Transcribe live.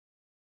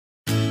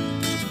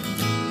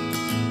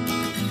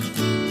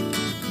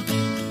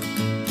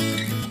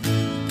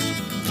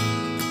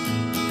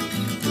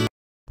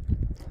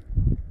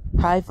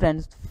Hi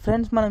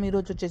friends మనం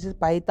ఈరోజు వచ్చేసి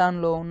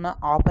పైథాన్లో ఉన్న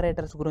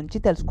ఆపరేటర్స్ గురించి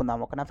తెలుసుకుందాం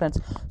ఓకేనా ఫ్రెండ్స్.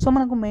 సో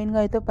మనకు మెయిన్గా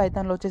అయితే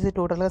పైథాన్లో వచ్చేసి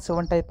టోటల్గా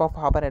 7 టైప్ ఆఫ్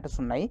ఆపరేటర్స్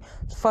ఉన్నాయి.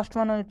 ఫస్ట్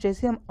వన్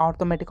వచ్చేసి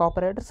arithmetic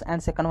operators,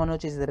 and second one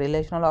వచ్చేసి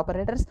relational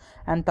operators,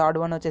 and third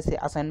one వచ్చేసి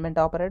assignment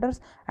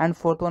operators, and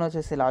fourth one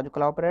వచ్చేసి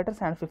logical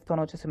operators, and fifth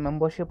one వచ్చేసి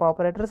membership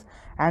operators,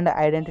 and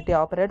identity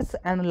operators,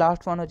 and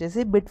last one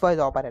వచ్చేసి bit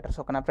wise operators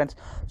ఓకేనా friends.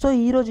 So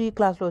ఈరోజు ఈ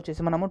క్లాస్లో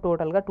వచ్చేసి మనము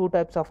టోటల్గా 2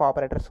 టైప్స్ ఆఫ్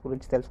ఆపరేటర్స్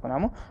గురించి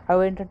తెలుసుకున్నాము.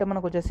 అవి ఏంటంటే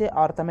మనకు వచ్చేసి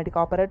arithmetic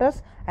operators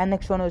and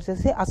next one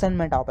వచ్చేసి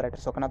అసైన్మెంట్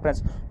ఆపరేటర్స్ ఓకేనా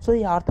ఫ్రెండ్స్. సో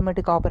ఈ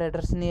ఆర్థమెటిక్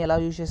ఆపరేటర్స్ని ఎలా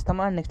యూజ్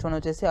చేస్తామో అండ్ నెక్స్ట్ వన్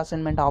వచ్చేసి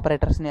అసైన్మెంట్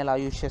ఆపరేటర్స్ని ఎలా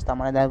యూజ్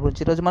చేస్తామో అనే దాని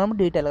గురించి ఈరోజు మనం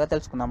డీటెయిల్గా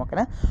తెలుసుకుందాం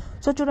ఓకేనా.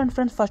 సో చూడండి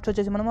ఫ్రెండ్స్, ఫస్ట్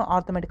వచ్చేసి మనం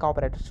ఆర్థమెటిక్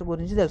ఆపరేటర్స్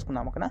గురించి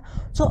తెలుసుకుందాం ఓకేనా.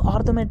 సో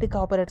ఆర్థమెటిక్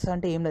ఆపరేటర్స్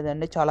అంటే ఏం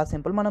లేదండి, చాలా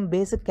సింపుల్. మనం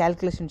బేసిక్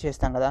క్యాలిక్యులేషన్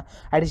చేస్తాం కదా,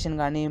 అడిషన్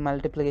కానీ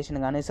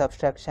మల్టిప్లికేషన్ కానీ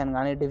సబ్స్ట్రాక్షన్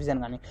కానీ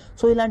డివిజన్ కానీ.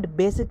 సో ఇలాంటి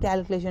బేసిక్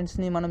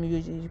క్యాలిక్యులేషన్స్ని మనం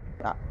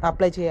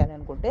అప్లై చేయాలి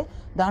అనుకుంటే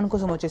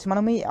దానికోసం వచ్చేసి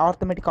మనం ఈ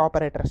ఆర్థమెటిక్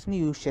ఆపరేటర్స్ని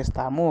యూజ్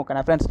చేస్తాము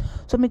ఓకేనా ఫ్రెండ్స్.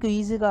 సో మీకు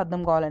ఈజీగా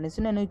అర్థం కావాలనేసి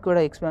నేను ఇక్కడ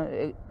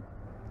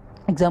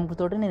ఎగ్జాంపుల్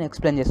తోటి నేను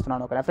ఎక్స్ప్లెయిన్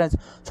చేస్తున్నాను ఓకేనా ఫ్రెండ్స్.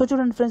 సో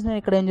చూడండి ఫ్రెండ్స్, నేను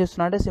ఇక్కడ ఏం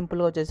చేస్తున్నా అంటే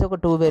సింపుల్గా వచ్చేసి ఒక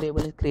 2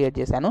 వేరియబుల్స్ క్రియేట్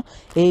చేశాను.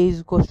 a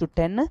 =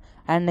 10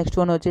 అండ్ నెక్స్ట్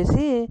వన్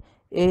వచ్చేసి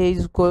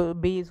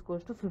b =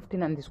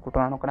 15 అని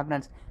తీసుకుంటున్నాను ఓకేనా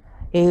ఫ్రెండ్స్.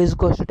 a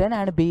 = 10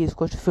 అండ్ b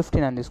 =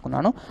 15 అని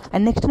తీసుకున్నాను.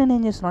 అండ్ నెక్స్ట్ నేను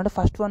ఏం చేస్తున్నాను అంటే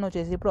ఫస్ట్ వన్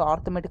వచ్చేసి ఇప్పుడు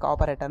ఆర్థమెటిక్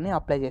ఆపరేటర్ని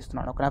అప్లై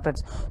చేస్తున్నాను ఓకేనా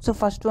ఫ్రెండ్స్. సో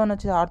ఫస్ట్ వన్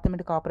వచ్చేసి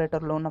ఆర్థమెటిక్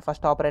ఆపరేటర్లో ఉన్న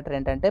ఫస్ట్ ఆపరేటర్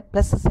ఏంటంటే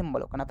ప్లస్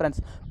సింబల్ ఓకేనా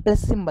ఫ్రెండ్స్,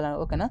 ప్లస్ సింబల్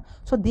ఓకేనా.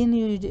 సో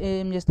దీన్ని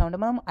ఏం చేస్తామంటే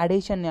మనం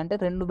అడిషన్ని అంటే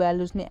 2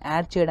 వాల్యూస్ని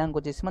యాడ్ చేయడానికి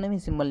వచ్చేసి మనం ఈ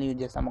సింబల్ని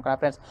యూజ్ చేస్తాం ఓకేనా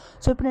ఫ్రెండ్స్.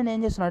 సో ఇప్పుడు నేను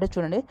ఏం చేస్తున్నాను అంటే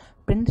చూడండి,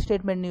 ప్రింట్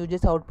స్టేట్మెంట్ని యూజ్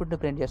చేసి అవుట్పుట్ని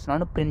ప్రింట్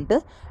చేస్తున్నాను, ప్రింట్.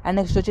 అండ్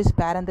నెక్స్ట్ వచ్చేసి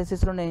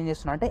పారెంథసిస్లో నేను ఏం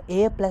చేస్తున్నాను అంటే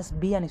a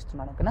 + b అని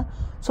ఇస్తున్నాను ఓకేనా.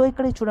 సో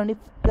ఇక్కడ చూడండి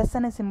ప్లస్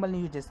అనే సింబల్ని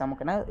యూజ్ చేస్తాం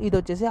ఓకేనా. ఇది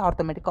వచ్చేసి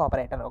ఆర్థమెటిక్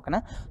ఆపరేటర్ ఓకేనా.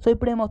 సో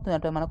ఇప్పుడు ఏమవుతుంది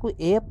అంటే మనకు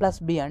a +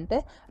 b అంటే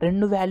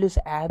 2 వాల్యూస్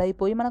యాడ్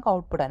అయిపోయి మనకు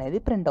అవుట్పుట్ అనేది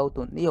ప్రింట్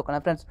అవుతుంది ఓకేనా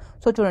ఫ్రెండ్స్.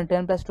 సో చూడండి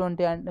 10 +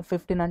 20 అంటే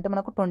 15 అంటే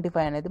మనకు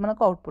 25 అనేది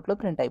మనకు అవుట్పుట్లో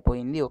ప్రింట్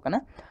అయిపోయింది ఓకేనా.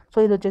 సో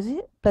ఇది వచ్చేసి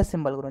ప్లస్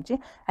సింబల్ గురించి.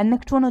 అండ్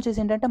నెక్స్ట్ వన్ వచ్చేసి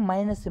ఏంటంటే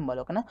మైనస్ సింబల్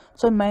ఓకేనా.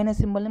 సో మైనస్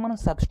సింబల్ని మనం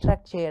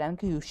సబ్స్ట్రాక్ట్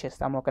చేయడానికి యూజ్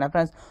చేస్తాము ఓకేనా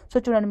ఫ్రెండ్స్. సో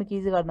చూడండి మీకు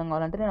ఈజీగా అర్థం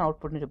కావాలంటే నేను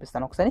అవుట్పుట్ని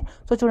చూపిస్తాను ఒకసారి.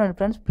 సో చూడండి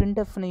ఫ్రెండ్స్,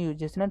 ప్రింట్ఎఫ్ని యూజ్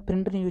చేసి నేను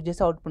ప్రింట్ని యూజ్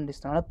చేసి అవుట్పుట్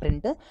ఇస్తున్నాను,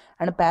 ప్రింట్.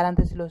 అండ్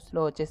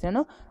పారెంథసిస్లో వచ్చేసి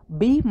నేను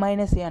b -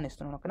 a అని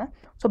ఇస్తున్నాను ఓకేనా.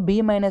 సో b -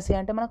 a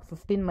అంటే మనకు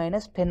 15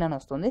 - 10 అని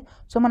వస్తుంది.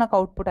 సో మనకు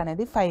అవుట్పుట్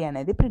అనేది 5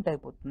 అనేది ప్రింట్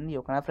అయిపోతుంది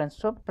ఓకేనా ఫ్రెండ్స్.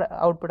 సో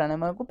అవుట్పుట్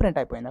అనేది మనకు ప్రింట్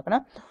అయిపోయింది ఓకేనా.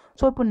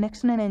 సో ఇప్పుడు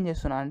నెక్స్ట్ నేను ఏం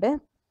చేస్తున్నాను అంటే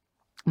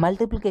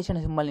మల్టిప్లికేషన్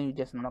సింబల్ని యూజ్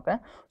చేస్తున్నాను ఓకే.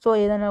 సో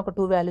ఏదైనా ఒక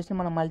 2 వాల్యూస్ని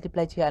మనం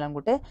మల్టిప్లై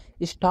చేయాలనుకుంటే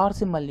ఈ స్టార్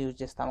సింబల్ని యూజ్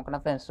చేస్తాం ఓకేనా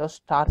ఫ్రెండ్స్. సో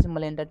స్టార్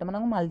సింబల్ ఏంటంటే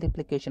మనకు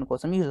మల్టిప్లికేషన్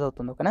కోసం యూజ్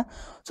అవుతుంది ఓకేనా.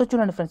 సో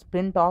చూడండి friends,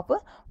 print of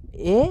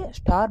a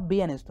 *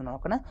 b అని ఇస్తున్నాం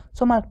ఓకేనా.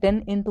 సో మనకు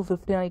 10 ×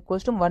 15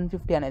 =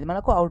 150 అనేది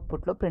మనకు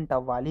అవుట్పుట్లో ప్రింట్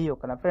అవ్వాలి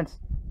ఓకేనా ఫ్రెండ్స్.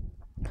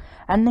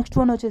 అండ్ నెక్స్ట్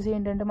వన్ వచ్చేసి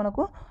ఏంటంటే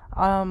మనకు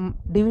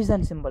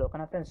డివిజన్ సింబల్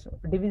ఓకేనా ఫ్రెండ్స్,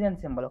 డివిజన్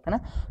సింబల్ ఓకేనా.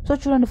 సో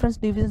చూడండి ఫ్రెండ్స్,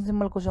 డివిజన్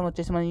సింబల్ కోసం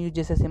వచ్చేసి మనం యూజ్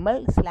చేసే సింబల్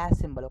 /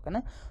 సింబల్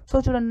ఓకేనా. సో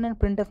చూడండి, నేను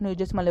ప్రింట్ఎఫ్ని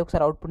యూజ్ చేసి మళ్ళీ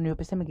ఒకసారి అవుట్పుట్ని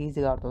చూపిస్తే మీకు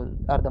ఈజీగా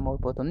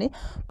అర్థమైపోతుంది.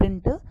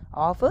 ప్రింట్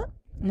ఆఫ్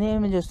నేను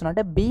ఏం చేస్తున్నా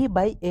అంటే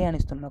b/a అని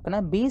ఇస్తున్నాను ఓకేనా,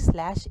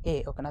 b/a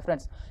ఓకేనా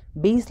ఫ్రెండ్స్.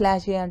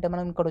 b/a అంటే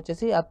మనం ఇక్కడ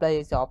వచ్చేసి అప్లై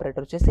చేసే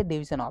ఆపరేటర్ వచ్చేసి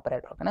డివిజన్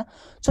ఆపరేటర్ ఓకేనా.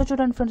 సో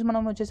చూడండి ఫ్రెండ్స్,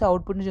 మనం వచ్చేసి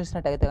అవుట్పుట్ని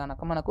చూసినట్టయితే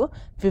కనుక మనకు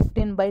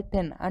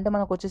 15/10 అంటే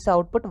మనకు వచ్చేసి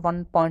అవుట్పుట్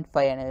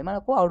 1.5 అనేది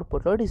మనకు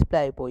అవుట్పుట్లో డిస్ప్లే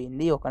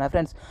అయిపోయింది ఓకేనా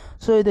ఫ్రెండ్స్.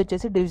 సో ఇది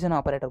వచ్చేసి డివిజన్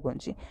ఆపరేటర్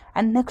గురించి.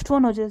 అండ్ నెక్స్ట్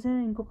వన్ వచ్చేసి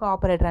ఇంకొక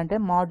ఆపరేటర్ అంటే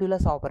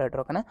మాడ్యులస్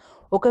ఆపరేటర్ ఓకేనా.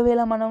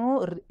 ఒకవేళ మనము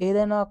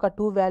ఏదైనా ఒక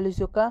 2 వాల్యూస్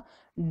యొక్క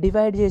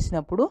డివైడ్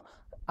చేసినప్పుడు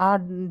ఆ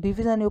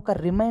డివిజన్ యొక్క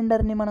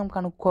రిమైండర్ని మనం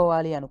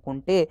కనుక్కోవాలి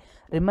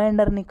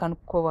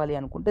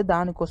అనుకుంటే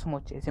దానికోసం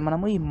వచ్చేసి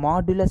మనము ఈ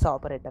మాడ్యులస్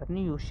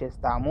ఆపరేటర్ని యూజ్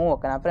చేస్తాము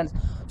ఓకేనా ఫ్రెండ్స్.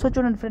 సో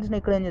చూడండి ఫ్రెండ్స్,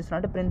 నేను ఇక్కడ ఏం చేస్తున్నా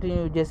అంటే ప్రింట్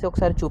యూజ్ చేసి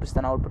ఒకసారి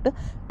చూపిస్తాను output.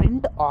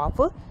 Print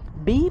of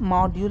b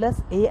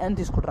 - a అని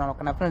తీసుకుంటున్నాను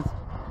ఓకేనా ఫ్రెండ్స్.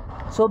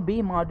 సో b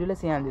 - a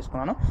అని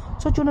తీసుకున్నాను.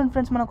 సో చూడండి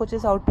ఫ్రెండ్స్, మనకు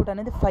వచ్చేసి అవుట్పుట్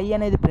అనేది 5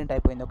 అనేది ప్రింట్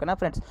అయిపోయింది ఓకేనా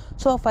ఫ్రెండ్స్.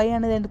 సో 5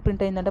 అనేది ఎందుకు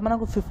ప్రింట్ అయిందంటే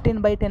మనకు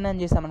 15/10 అని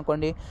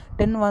చేసామనుకోండి,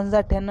 10 × 1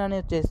 = 10 అని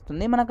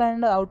వచ్చేస్తుంది మనకు.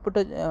 అండ్ అవుట్పుట్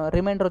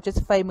రిమైండర్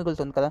వచ్చేసి 5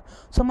 మిగులుతుంది కదా.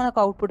 సో మనకు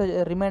అవుట్పుట్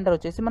రిమైండర్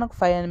వచ్చేసి మనకు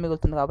 5 అని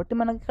మిగులుతుంది కాబట్టి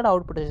మనకి ఇక్కడ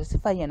అవుట్పుట్ వచ్చేసి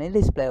 5 అనేది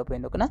డిస్ప్లే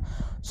అయిపోయింది ఓకేనా.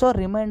 సో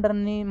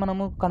రిమైండర్ని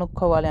మనము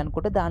కనుక్కోవాలి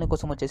అనుకుంటే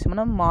దానికోసం వచ్చేసి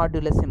మనం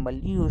మాడ్యులస్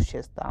సింబల్ని యూజ్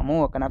చేస్తాము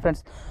ఓకేనా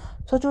ఫ్రెండ్స్.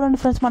 సో చూడండి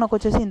ఫ్రెండ్స్, మనకు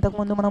వచ్చేసి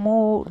ఇంతకుముందు మనము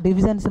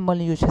డివిజన్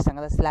సింబల్ని యూజ్ చేస్తాం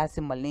కదా, /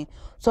 సింబల్ని.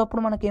 సో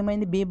అప్పుడు మనకి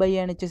ఏమైంది, b/a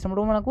అని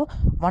ఇచ్చేసినప్పుడు మనకు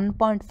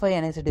 1.5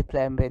 అనేసి డిస్ప్లే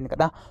అయిపోయింది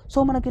కదా. సో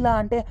మనకి ఇలా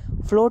అంటే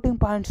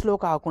ఫ్లోటింగ్ పాయింట్స్లో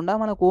కాకుండా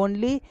మనకు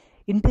ఓన్లీ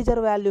ఇంటిజర్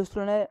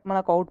వాల్యూస్లోనే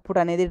మనకు అవుట్పుట్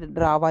అనేది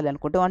రావాలి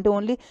అనుకుంటే, అంటే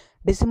ఓన్లీ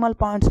డెసిమల్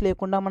పాయింట్స్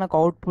లేకుండా మనకు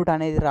అవుట్పుట్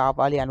అనేది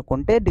రావాలి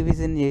అనుకుంటే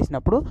డివిజన్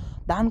చేసినప్పుడు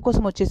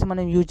దానికోసం వచ్చేసి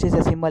మనం యూజ్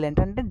చేసే సింబల్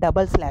ఏంటంటే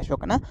 //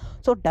 ఓకేనా.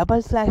 సో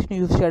 //ని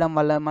యూజ్ చేయడం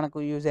వల్ల మనకు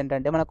యూజ్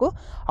ఏంటంటే మనకు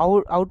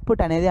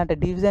అవుట్పుట్ అనేది అంటే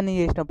డివిజన్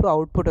చేసినప్పుడు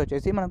అవుట్పుట్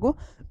వచ్చేసి మనకు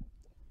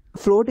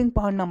ఫ్లోటింగ్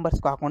పాయింట్ నంబర్స్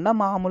కాకుండా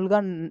మామూలుగా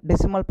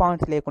డెసిమల్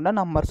పాయింట్స్ లేకుండా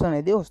నంబర్స్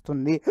అనేది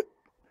వస్తుంది.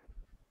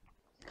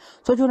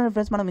 సో చూడండి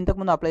ఫ్రెండ్స్, మనం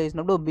ఇంతకుముందు అప్లై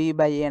చేసినప్పుడు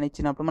b/a అని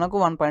ఇచ్చినప్పుడు మనకు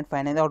 1.5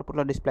 అనేది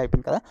అవుట్పుట్లో డిస్ప్లే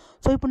అయిపోయింది కదా.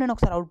 సో ఇప్పుడు నేను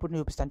ఒకసారి అవుట్పుట్ని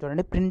చూపిస్తాను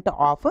చూడండి. ప్రింట్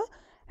ఆఫ్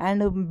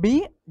అండ్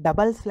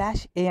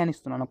B/A అని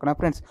ఇస్తున్నాను ఓకేనా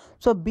ఫ్రెండ్స్.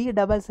 సో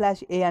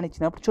B/A అని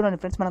ఇచ్చినప్పుడు చూడండి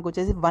ఫ్రెండ్స్ మనకు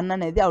వచ్చేసి 1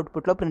 అనేది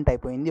అవుట్పుట్లో ప్రింట్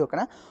అయిపోయింది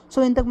ఓకేనా. సో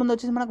ఇంతకుముందు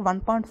వచ్చేసి మనకు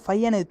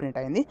 1.5 అనేది ప్రింట్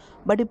అయింది.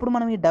 బట్ ఇప్పుడు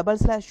మనం ఈ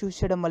 // యూస్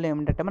చేయడం వల్ల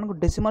ఏమిటంటే మనకు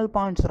డెసిమల్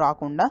పాయింట్స్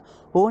రాకుండా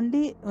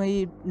ఓన్లీ ఈ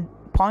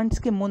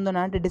పాయింట్స్కి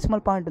ముందున్న అంటే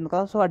డెసిమల్ పాయింట్ ఉంది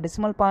కదా, సో ఆ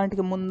డెసిమల్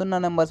పాయింట్కి ముందున్న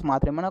నెంబర్స్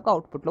మాత్రమే మనకు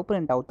అవుట్పుట్లో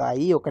ప్రింట్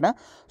అవుతాయి ఓకేనా.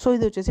 సో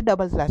ఇది వచ్చేసి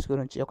 //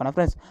 గురించి ఓకేనా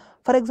ఫ్రెండ్స్.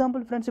 ఫర్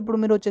ఎగ్జాంపుల్ ఫ్రెండ్స్ ఇప్పుడు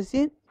మీరు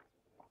వచ్చేసి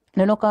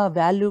నేను ఒక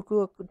వాల్యూకు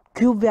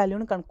క్యూబ్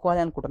వాల్యూని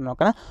కనుక్కోవాలి అనుకుంటున్నాను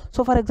ఓకేనా. సో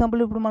ఫర్ ఎగ్జాంపుల్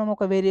ఇప్పుడు మనం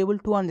ఒక వేరియబుల్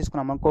 2 అని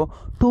తీసుకున్నాం అనుకో,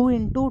 2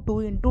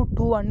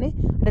 అని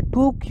అంటే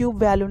 2 క్యూబ్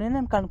వాల్యూని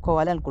నేను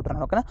కనుక్కోవాలి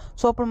అనుకుంటున్నాను ఓకేనా.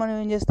 సో అప్పుడు మనం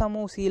ఏం చేస్తాము,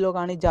 సిలో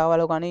కానీ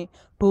జావాలో కానీ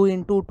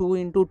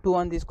 2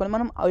 అని తీసుకొని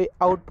మనం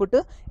అవుట్పుట్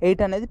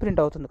 8 అనేది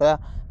ప్రింట్ అవుతుంది కదా.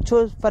 సో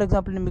ఫర్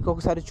ఎగ్జాంపుల్ నేను మీకు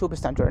ఒకసారి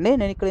చూపిస్తాను చూడండి.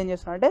 నేను ఇక్కడ ఏం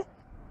చేస్తున్నాను అంటే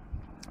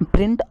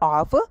ప్రింట్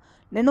ఆఫ్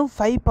నేను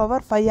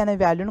 5/5 అనే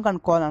వాల్యూని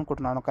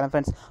కనుక్కోవాలనుకుంటున్నాను ఓకేనా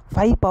ఫ్రెండ్స్.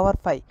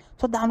 5/5.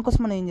 సో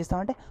దానికోసం మనం ఏం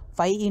చేస్తామంటే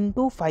 5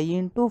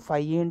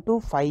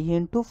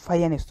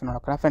 అని ఇస్తున్నాను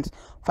ఓకేనా ఫ్రెండ్స్.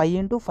 5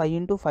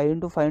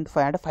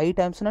 అంటే 5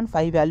 టైమ్స్ నేను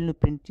 5 వాల్యూని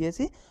ప్రింట్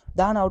చేసి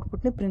దాని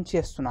అవుట్పుట్ని ప్రింట్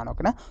చేస్తున్నాను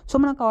ఓకేనా. సో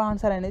మనకు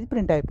ఆన్సర్ అనేది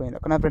ప్రింట్ అయిపోయింది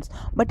ఓకేనా ఫ్రెండ్స్.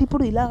 బట్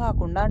ఇప్పుడు ఇలా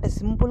కాకుండా అంటే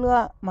సింపుల్గా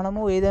మనము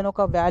ఏదైనా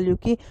ఒక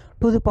వాల్యూకి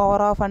 ⁴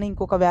 అని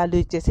ఇంకొక వాల్యూ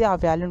ఇచ్చేసి ఆ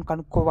వాల్యూని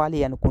కనుక్కోవాలి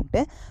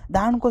అనుకుంటే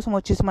దానికోసం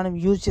వచ్చేసి మనం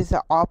యూజ్ చేసే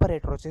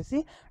ఆపరేటర్ వచ్చేసి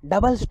 ∆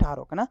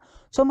 ఓకేనా.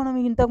 సో మనం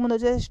ఇంతకుముందు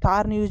వచ్చేసి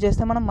స్టార్ని యూజ్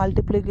చేస్తే మనం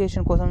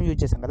మల్టిప్లికేషన్ కోసం యూజ్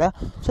చేస్తాం కదా.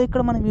 సో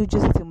ఇక్కడ మనం యూజ్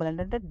చేసే సింబల్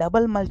ఏంటంటే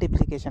డబల్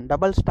మల్టిప్లికేషన్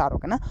 ∆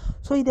 ఓకేనా.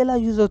 సో ఇది ఎలా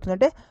యూజ్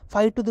అవుతుందంటే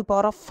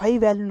 5⁵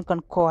 వాల్యూని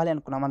కనుక్కోవాలి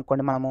అనుకున్నాం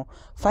అనుకోండి, మనము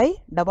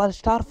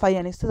 5∆5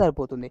 అని ఇస్తే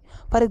సరిపోతుంది.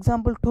 ఫర్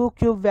ఎగ్జాంపుల్ 2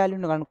 క్యూబ్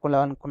వాల్యూని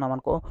కనుక్కోవాలనుకున్నాం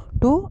అనుకో,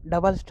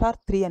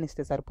 2∆3 అని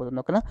ఇస్తే సరిపోతుంది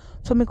ఓకేనా.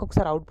 సో మీకు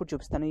ఒకసారి అవుట్పుట్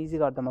చూపిస్తాను,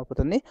 ఈజీగా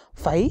అర్థమైపోతుంది.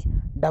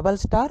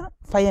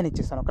 5∆5 అని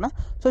ఇచ్చేస్తాను ఓకేనా.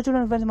 సో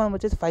చూడండి ఫ్రెండ్స్ మనం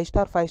వచ్చేసి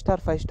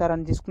 5*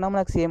 అని తీసుకున్నాం,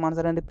 మనకు సేమ్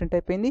ఆన్సర్ అనేది ప్రింట్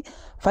అయిపోయింది.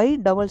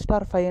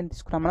 5∆5 అని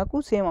తీసుకున్నాం, మనకు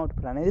సేమ్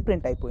అవుట్పుట్ అనేది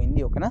ప్రింట్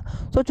అయిపోయింది ఓకేనా.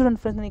 సో చూడండి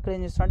ఫ్రెండ్స్ నేను ఇక్కడ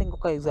ఏం చేస్తున్నా అంటే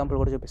ఇంకొక ఎగ్జాంపుల్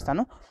కూడా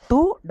చూపిస్తాను.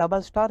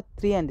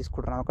 2∆3 అని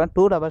తీసుకుంటున్నాను ఓకే,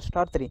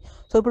 2∆3.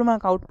 సో ఇప్పుడు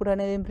మనకు అవుట్పుట్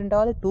అనేది ఏం ప్రింట్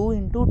అవ్వాలి, 2 ×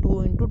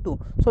 2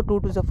 సో 2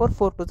 × 2 = 4,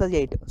 4 × 2 =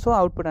 8. సో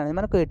అవుట్పుట్ అనేది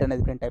మనకు 8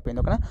 అనేది ప్రింట్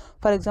అయిపోయింది ఓకేనా.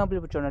 ఫర్ ఎగ్జాంపుల్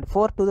ఇప్పుడు చూడండి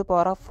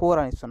 4⁴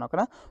 అని ఇస్తున్నాం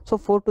ఓకేనా. సో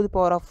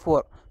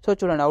 4⁴. సో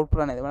చూడండి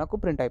అవుట్పుట్ అనేది మనకు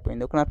ప్రింట్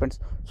అయిపోయింది ఓకేనా ఫ్రెండ్స్.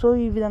 సో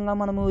ఈ విధంగా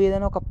మనము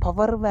ఏదైనా ఒక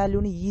పవర్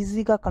వాల్యూని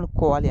ఈజీగా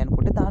కనుక్కోవాలి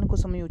అనుకుంటే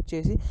దానికోసం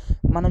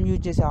మనం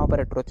యూజ్ చేసే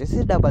ఆపరేటర్ వచ్చేసి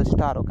 ∆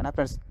 ఓకేనా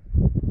ఫ్రెండ్స్.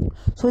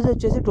 సో ఇది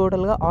వచ్చేసి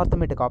టోటల్గా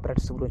ఆర్థమెటిక్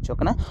ఆపరేటర్స్ గురించి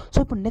ఓకేనా. సో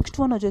ఇప్పుడు నెక్స్ట్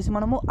వన్ వచ్చేసి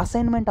మనము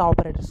అసైన్మెంట్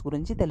ఆపరేటర్స్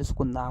గురించి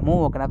తెలుసుకుందాము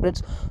ఓకేనా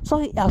ఫ్రెండ్స్. సో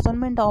ఈ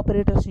అసైన్మెంట్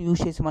ఆపరేటర్స్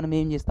యూజ్ చేసి మనం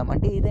ఏం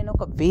చేస్తామంటే ఏదైనా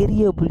ఒక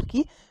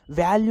వేరియబుల్కి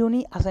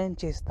వాల్యూని అసైన్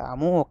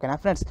చేస్తాము ఓకేనా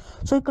ఫ్రెండ్స్.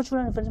 సో ఇక్కడ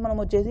చూడండి ఫ్రెండ్స్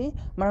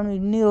మనం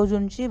ఇన్ని రోజుల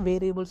నుంచి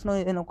వేరియబుల్స్లో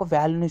ఏదైనా ఒక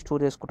వాల్యూని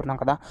స్టోర్ చేసుకుంటున్నాం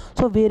కదా.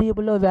 సో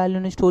వేరియబుల్లో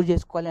వాల్యూని స్టోర్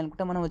చేసుకోవాలి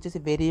అనుకుంటే మనం వచ్చేసి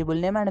వేరియబుల్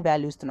నేమ్ అండ్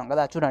వాల్యూ ఇస్తున్నాం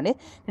కదా. చూడండి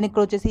నేను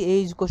ఇక్కడ వచ్చేసి A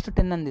 =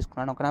 10 అని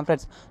తీసుకున్నాను ఓకేనా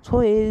ఫ్రెండ్స్. సో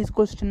A =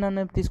 10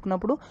 అని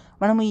తీసుకున్నప్పుడు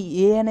మనం ఈ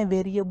A అనే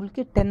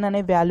వేరియబుల్కి 10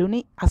 అనే వాల్యూని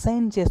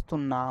అసైన్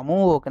చేస్తున్నాము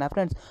ఓకేనా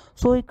ఫ్రెండ్స్.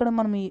 సో ఇక్కడ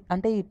మనం ఈ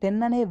 10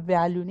 అనే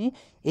వాల్యూని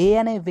A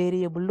అనే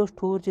వేరియబుల్లో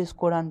స్టోర్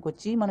చేసుకోవడానికి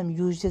వచ్చి మనం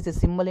యూజ్ చేసే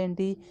సింబల్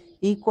ఏంటి,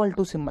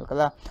 = సింబల్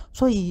కదా.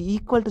 సో ఈ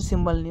 =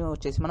 సింబల్ని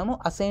వచ్చేసి మనము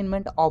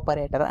అసైన్మెంట్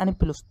ఆపరేటర్ అని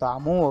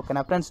పిలుస్తాము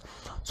ఓకేనా ఫ్రెండ్స్.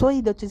 సో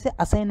ఇది వచ్చేసి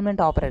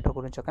అసైన్మెంట్ ఆపరేటర్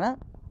గురించి ఓకేనా.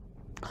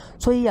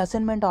 సో ఈ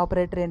అసైన్మెంట్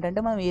ఆపరేటర్ ఏంటంటే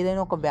మనం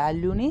ఏదైనా ఒక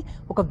వాల్యూని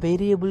ఒక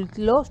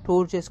వేరియబుల్లో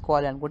స్టోర్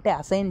చేసుకోవాలి అనుకుంటే,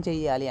 అసైన్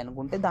చేయాలి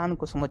అనుకుంటే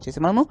దానికోసం వచ్చేసి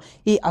మనము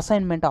ఈ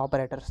అసైన్మెంట్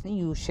ఆపరేటర్స్ని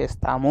యూజ్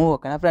చేస్తాము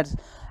ఓకేనా ఫ్రెండ్స్.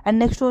 అండ్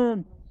నెక్స్ట్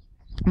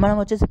మనం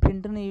వచ్చేసి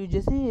ప్రింట్ని యూజ్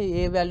చేసి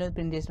ఏ వాల్యూని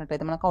ప్రింట్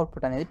చేసినట్టయితే మనకు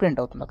అవుట్పుట్ అనేది ప్రింట్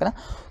అవుతుంది ఓకేనా.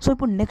 సో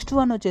ఇప్పుడు నెక్స్ట్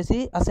వన్ వచ్చేసి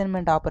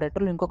అసైన్మెంట్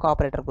ఆపరేటర్లు ఇంకొక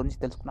ఆపరేటర్ గురించి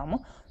తెలుసుకున్నాము.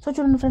 సో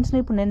చూడండి ఫ్రెండ్స్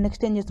ఇప్పుడు నేను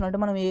నెక్స్ట్ ఏం చేస్తున్నా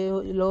అంటే మనం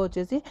ఏలో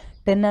వచ్చేసి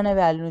 10 అనే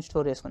వాల్యూని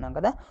స్టోర్ చేసుకున్నాం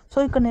కదా. సో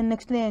ఇక్కడ నేను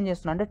నెక్స్ట్ ఏం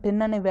చేస్తున్నా అంటే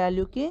 10 అనే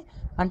వాల్యూకి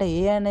అంటే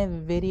A అనే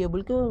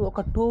వేరియబుల్కి ఒక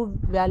 2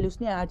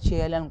 వాల్యూస్ని యాడ్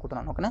చేయాలి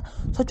అనుకుంటున్నాను ఓకేనా.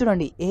 సో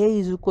చూడండి A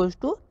 =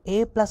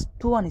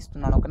 A+2 అని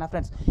ఇస్తున్నాను ఓకేనా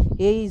ఫ్రెండ్స్.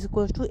 A =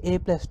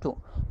 A+2.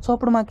 సో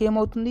అప్పుడు మనకి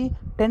ఏమవుతుంది,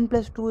 10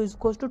 + 2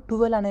 =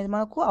 12 అనేది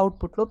మనకు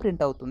అవుట్పుట్లో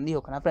ప్రింట్ అవుతుంది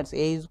ఓకేనా ఫ్రెండ్స్.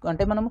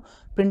 అంటే మనము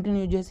ప్రింట్ని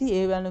యూజ్ చేసి ఏ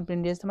వాల్యూని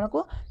ప్రింట్ చేస్తే మనకు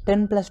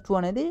 10 + 2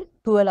 అనేది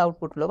 12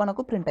 అవుట్పుట్లో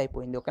మనకు ప్రింట్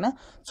అయిపోయింది ఓకేనా.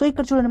 సో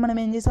ఇక్కడ చూడండి మనం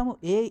ఏం చేసాము,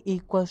 A =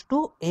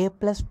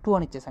 A+2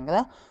 అని ఇచ్చేసాం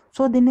కదా.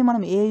 సో దీన్ని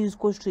మనం A =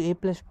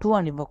 A+2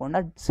 అని ఇవ్వకుండా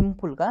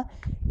సింపుల్గా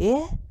A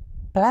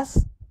 +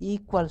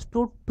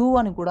 2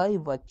 అని కూడా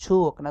ఇవ్వచ్చు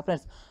ఓకేనా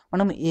ఫ్రెండ్స్.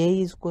 మనం A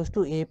 =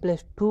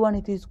 A+2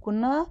 అని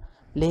తీసుకున్నా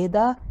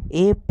లేదా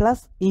A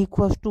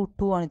 +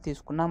 2 అని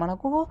తీసుకున్నా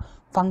మనకు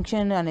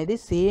ఫంక్షన్ అనేది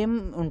సేమ్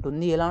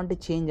ఉంటుంది, ఎలాంటి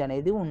చేంజ్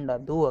అనేది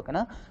ఉండదు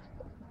ఓకేనా.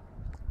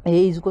 A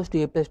 =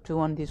 A+2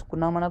 అని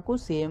తీసుకున్నా మనకు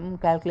సేమ్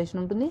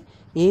క్యాలిక్యులేషన్ ఉంటుంది,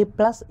 A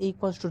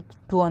 +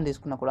 2 అని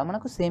తీసుకున్నా కూడా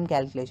మనకు సేమ్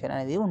క్యాలిక్యులేషన్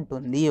అనేది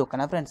ఉంటుంది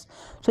ఓకేనా ఫ్రెండ్స్.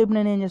 సో ఇప్పుడు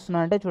నేను ఏం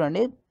చేస్తున్నాను అంటే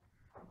చూడండి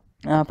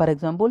ఫర్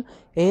ఎగ్జాంపుల్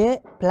A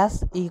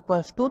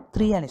 +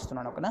 3 అని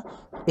ఇస్తున్నాను ఓకేనా.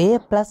 A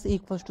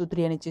 +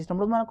 3 అని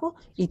ఇచ్చేసినప్పుడు మనకు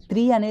ఈ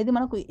 3 అనేది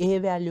మనకు ఏ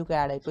వాల్యూకి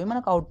యాడ్ అయిపోయి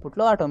మనకు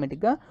అవుట్పుట్లో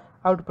ఆటోమేటిక్గా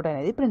అవుట్పుట్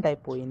అనేది ప్రింట్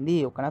అయిపోయింది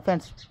ఓకేనా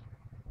ఫ్రెండ్స్.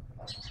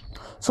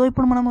 సో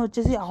ఇప్పుడు మనం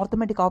వచ్చేసి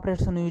ఆర్థమెటిక్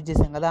ఆపరేటర్స్ని యూజ్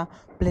చేసాం కదా,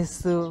 plus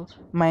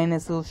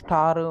minus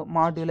star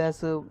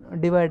modulus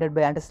divided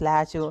by అంటే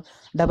స్లాష్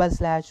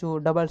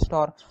డబల్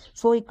స్టార్.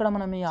 సో ఇక్కడ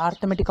మనం ఈ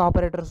ఆర్థమెటిక్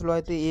ఆపరేటర్స్లో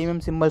అయితే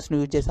ఏమేమి సింబల్స్ని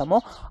యూజ్ చేసామో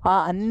ఆ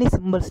అన్ని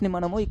సింబల్స్ని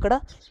మనము ఇక్కడ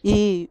ఈ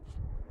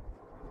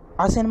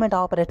అసైన్మెంట్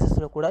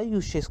ఆపరేటర్స్లో కూడా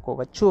యూజ్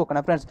చేసుకోవచ్చు.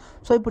 ఓకేనా ఫ్రెండ్స్.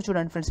 సో ఇప్పుడు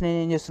చూడండి ఫ్రెండ్స్, నేను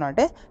ఏం చేస్తున్నా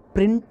అంటే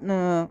print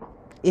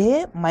a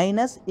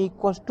minus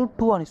equals to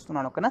 2 అని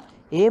ఇస్తున్నాను. ఓకేనా,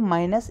 a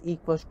మైనస్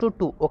ఈక్వల్స్ టు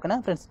 2. ఓకేనా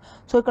ఫ్రెండ్స్.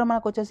 సో ఇక్కడ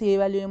మనకు వచ్చేసి ఏ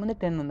వాల్యూ ఏముంది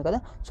 10 ఉంది కదా.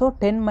 సో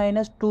 10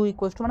 మైనస్ 2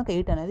 ఈక్వల్స్ టు మనకు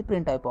 8 అనేది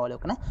ప్రింట్ అయిపోవాలి.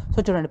 ఓకేనా. సో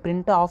చూడండి,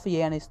 ప్రింట్ ఆఫ్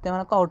a అని ఇస్తే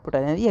మనకు అవుట్పుట్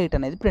అనేది 8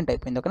 అనేది ప్రింట్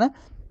అయిపోయింది. ఓకేనా.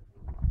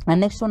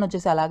 అండ్ నెక్స్ట్ వన్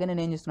వచ్చేసి అలాగే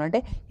నేను ఏం చేస్తున్నాను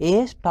అంటే a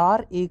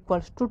స్టార్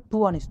ఈక్వల్స్ టు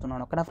 2 అని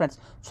ఇస్తున్నాను. ఓకేనా friends.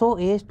 So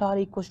a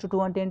star equals to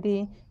 2 అంటే ఏంటి,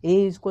 a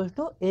equals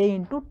to a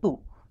into 2.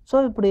 So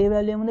ఇప్పుడు ఏ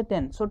వాల్యూ ఏముంది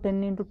 10. సో 10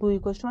 ఇంటూ 2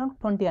 ఈక్వల్స్ టు మనకు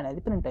 20 అనేది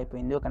ప్రింట్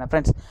అయిపోయింది. ఓకేనా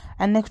ఫ్రెండ్స్.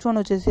 అండ్ నెక్స్ట్ వన్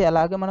వచ్చేసి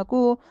అలాగే మనకు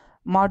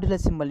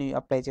మాడ్యులస్ సింబల్ని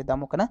అప్లై చేద్దాం.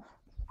 ఓకేనా.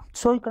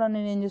 సో ఇక్కడ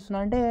నేను ఏం చేస్తున్నా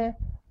అంటే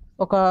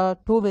ఒక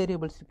 2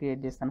 వేరియబుల్స్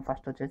క్రియేట్ చేస్తాను.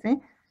 ఫస్ట్ వచ్చేసి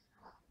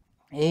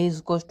a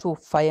ఈక్వల్స్ టు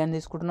 5 అని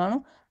తీసుకుంటున్నాను.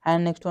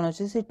 అండ్ నెక్స్ట్ వన్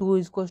వచ్చేసి b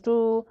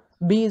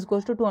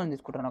ఈక్వల్స్ టు 2 అని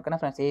తీసుకుంటాను. ఓకేనా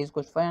friends. a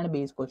equals to 5 and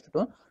b equals to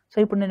 2. So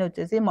ఇప్పుడు నేను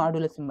వచ్చేసి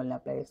మాడ్యులస్ సింబల్ని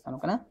అప్లై చేస్తాను.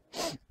 ఓకేనా.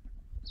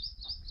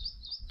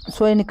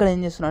 సో నేను ఇక్కడ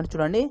ఏం చేస్తున్నాను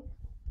చూడండి,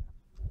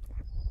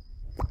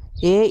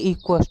 a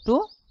ఈక్వల్స్ టు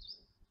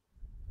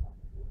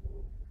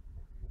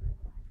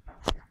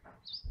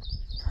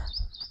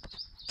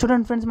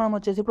చూడండి ఫ్రెండ్స్, మనం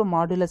వచ్చేసి ఇప్పుడు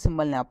మాడ్యులస్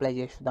సింబల్ని అప్లై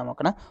చేద్దాం.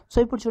 ఓకేనా. సో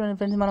ఇప్పుడు చూడండి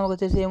ఫ్రెండ్స్, మనం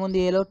వచ్చేసి ఏముంది,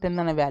 ఏలో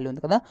 10 అనే వాల్యూ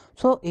ఉంది కదా.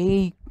 So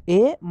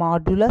A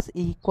modulus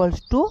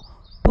equals to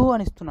 2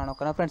 అని ఇస్తున్నాను.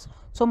 ఓకేనా ఫ్రెండ్స్.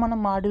 సో మనం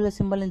మాడ్యులస్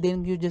సింబల్ని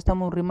దేనికి యూజ్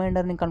చేస్తాము,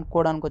 రిమైండర్ని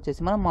కనుక్కోవడానికి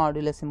వచ్చేసి మనం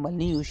మాడ్యులస్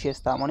సింబల్ని యూజ్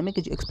చేస్తాము అని మీకు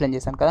ఎక్స్ప్లెయిన్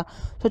చేశాను కదా.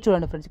 సో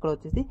చూడండి ఫ్రెండ్స్, ఇక్కడ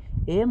వచ్చేసి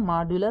ఏ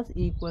మాడ్యులస్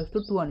ఈక్వల్స్ టు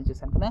 2 అని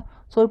చేశాను కదా.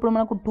 సో ఇప్పుడు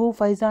మనకు 2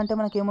 5 అంటే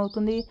మనకి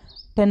ఏమవుతుంది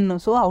 10.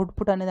 సో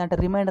అవుట్పుట్ అనేది అంటే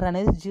రిమైండర్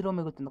అనేది 0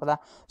 మిగులుతుంది కదా.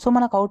 సో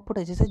మనకు అవుట్పుట్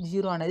వచ్చేసి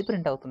 0 అనేది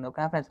ప్రింట్ అవుతుంది.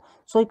 ఓకేనా ఫ్రెండ్స్.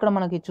 సో ఇక్కడ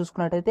మనకి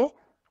చూసుకున్నట్టయితే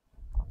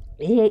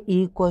ఏ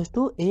equals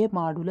to A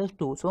modulus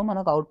 2. So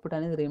మనకు అవుట్పుట్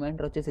అనేది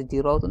రిమైండర్ వచ్చేసి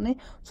 0 అవుతుంది.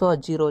 సో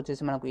 0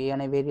 వచ్చేసి మనకు ఏ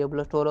అనే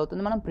వేరియబుల్లో స్టోర్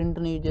అవుతుంది. మనం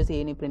ప్రింట్ని యూజ్ చేసి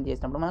ఏని ప్రింట్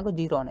చేసినప్పుడు మనకు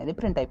 0 అనేది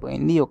ప్రింట్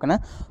అయిపోయింది. ఓకేనా.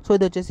 సో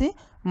ఇది వచ్చేసి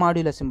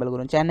మాడ్యులస్ సింబల్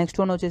గురించి. అండ్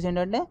నెక్స్ట్ వన్ వచ్చేసి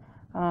ఏంటంటే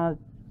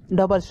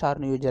డబల్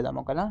స్టార్ని యూజ్ చేద్దాం.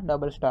 ఓకేనా,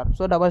 డబల్ స్టార్.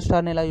 సో డబల్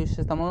స్టార్ని ఎలా యూజ్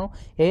చేస్తాము,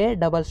 ఏ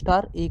డబల్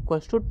స్టార్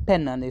ఈక్వల్స్ టు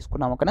 10 అని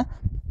తీసుకున్నాం. ఓకేనా.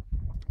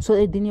 సో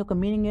దీని యొక్క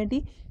మీనింగ్ ఏంటి,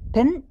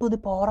 10 to the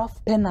power of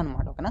 10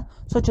 అనమాట. ఓకేనా.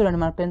 సో చూడండి,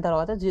 మనకు 10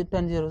 తర్వాత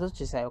 10 zeros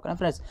వచ్చేసాయి. ఓకేనా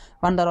ఫ్రెండ్స్.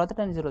 1 తర్వాత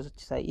 10 zeros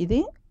వచ్చేసాయి. ఇది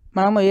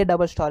మనము ఏ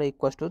డబల్ స్టార్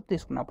ఈక్వల్స్ టు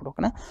తీసుకున్నప్పుడు.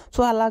 ఓకేనా.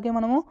 సో అలాగే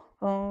మనము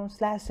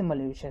స్లాష్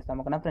సింబల్ యూజ్ చేస్తాం.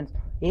 ఓకేనా friends.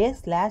 A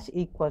slash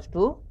equals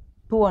to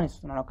 2 అని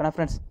ఇస్తున్నాను. ఓకేనా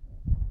friends.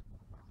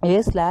 A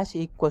slash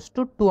equals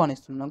to 2 అని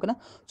ఇస్తున్నాం. ఓకేనా.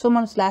 సో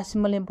మనం స్లాష్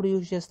సింబల్ ఎప్పుడు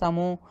యూజ్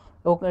చేస్తాము,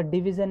 ఒక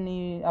డివిజన్ని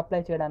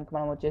అప్లై చేయడానికి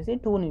మనం వచ్చేసి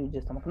 2ని యూజ్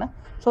చేస్తాం. ఓకేనా.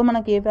 సో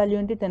మనకి ఏ వాల్యూ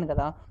ఏంటి 10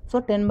 కదా. సో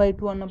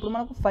 10/2 అన్నప్పుడు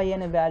మనకు 5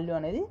 అనే వాల్యూ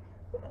అనేది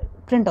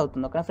ప్రింట్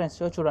అవుతుంది. ఓకేనా ఫ్రెండ్స్.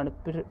 సో చూడండి,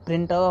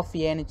 ప్రింట్ ఆఫ్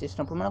ఏ అని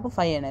చేసినప్పుడు మనకు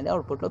 5 అనేది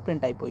అవుట్పుట్లో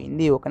ప్రింట్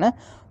అయిపోయింది. ఓకేనా.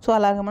 సో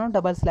అలాగే మనం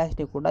డబల్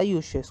స్లాష్ని కూడా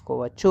యూజ్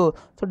చేసుకోవచ్చు.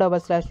 సో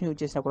డబల్ స్లాష్ని యూజ్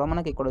చేసినప్పుడు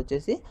మనకి ఇక్కడ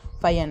వచ్చేసి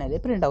 5 అనేది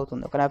ప్రింట్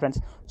అవుతుంది. ఓకేనా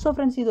ఫ్రెండ్స్. సో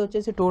ఫ్రెండ్స్, ఇది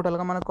వచ్చేసి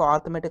టోటల్గా మనకు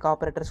ఆర్థమెటిక్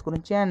ఆపరేటర్స్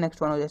గురించి అండ్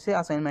నెక్స్ట్ వన్ వచ్చేసి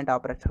అసైన్మెంట్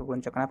ఆపరేటర్స్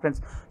గురించి. ఓకేనా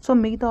ఫ్రెండ్స్. సో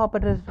మిగతా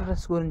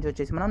ఆపరేటర్స్ గురించి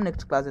వచ్చేసి మనం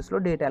నెక్స్ట్ క్లాసెస్లో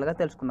డీటెయిల్గా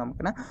తెలుసుకుందాం.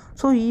 ఓకేనా.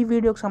 సో ఈ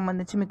వీడియోకి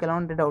సంబంధించి మీకు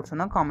ఎలాంటి డౌట్స్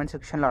ఉన్నా కామెంట్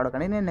సెక్షన్లో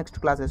అడగండి, నేను నెక్స్ట్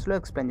క్లాసెస్లో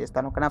ఎక్స్ప్లెయిన్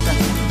చేస్తాను. ఓకేనా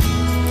ఫ్రెండ్స్.